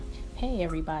Hey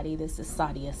everybody, this is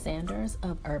Sadia Sanders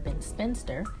of Urban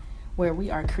Spinster, where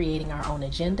we are creating our own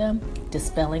agenda,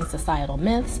 dispelling societal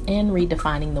myths, and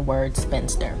redefining the word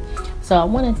spinster. So I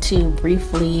wanted to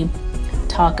briefly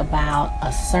talk about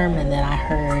a sermon that I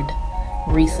heard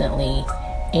recently,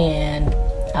 and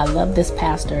I love this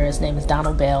pastor. His name is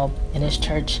Donald Bell, and his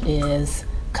church is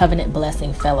Covenant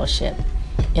Blessing Fellowship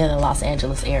in the Los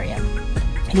Angeles area.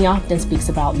 And he often speaks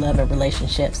about love and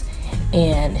relationships,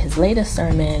 and his latest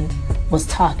sermon was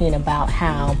talking about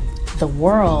how the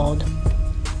world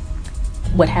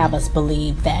would have us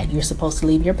believe that you're supposed to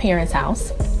leave your parents'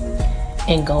 house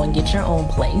and go and get your own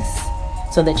place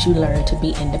so that you learn to be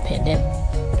independent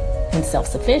and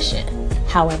self-sufficient.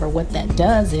 However, what that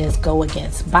does is go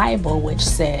against Bible, which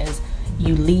says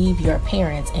you leave your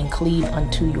parents and cleave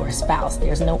unto your spouse.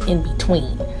 There's no in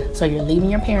between. So you're leaving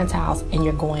your parents' house and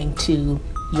you're going to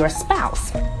your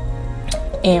spouse.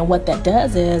 And what that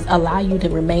does is allow you to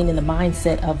remain in the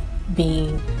mindset of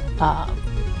being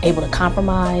able to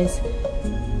compromise,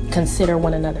 consider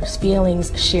one another's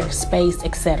feelings, share space,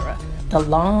 etc. The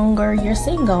longer you're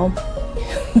single,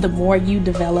 the more you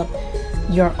develop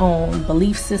your own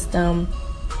belief system.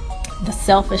 The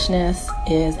selfishness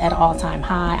is at an all-time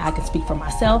high. I can speak for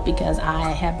myself because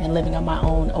I have been living on my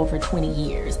own over 20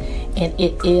 years. And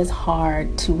it is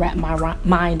hard to wrap my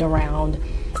mind around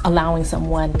allowing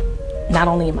someone not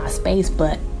only in my space,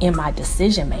 but in my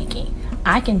decision making.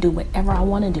 I can do whatever I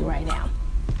want to do right now.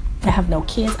 I have no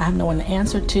kids. I have no one to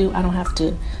answer to. I don't have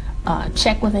to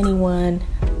check with anyone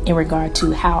in regard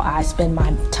to how I spend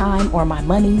my time or my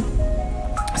money.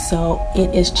 So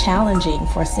it is challenging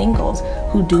for singles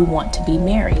who do want to be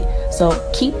married.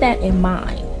 So keep that in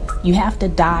mind. You have to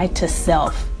die to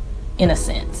self, in a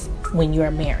sense, when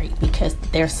you're married, because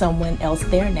there's someone else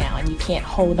there now, and you can't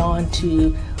hold on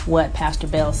to what Pastor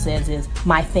Bell says is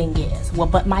my thing is. Well,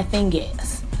 but my thing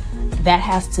is, that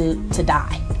has to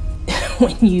die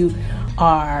when you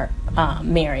are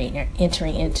married or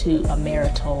entering into a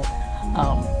marital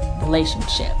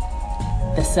relationship.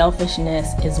 The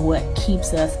selfishness is what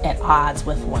keeps us at odds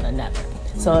with one another.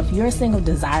 So if you're single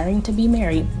desiring to be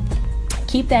married,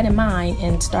 keep that in mind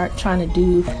and start trying to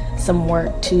do some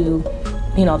work to,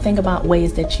 think about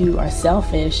ways that you are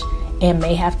selfish and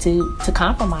may have to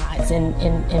compromise and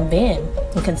bend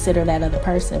and consider that other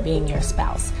person being your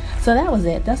spouse. So that was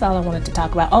it. That's all I wanted to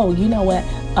talk about. Oh, you know what?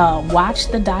 Watch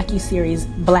the docuseries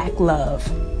Black Love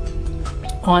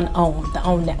on the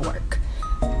OWN network.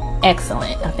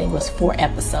 Excellent. I think it was 4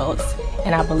 episodes,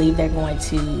 and I believe they're going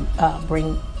to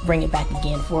bring it back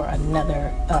again for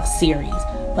another series.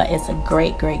 But it's a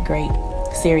great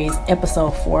series.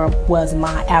 Episode 4 was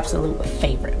my absolute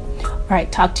favorite. All right,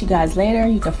 talk to you guys later.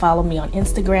 You can follow me on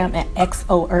Instagram at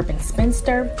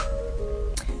XOUrbanSpinster,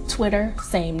 Twitter,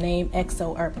 same name,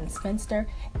 XOUrbanSpinster,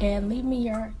 and leave me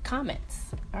your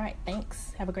comments. All right,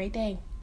 thanks. Have a great day.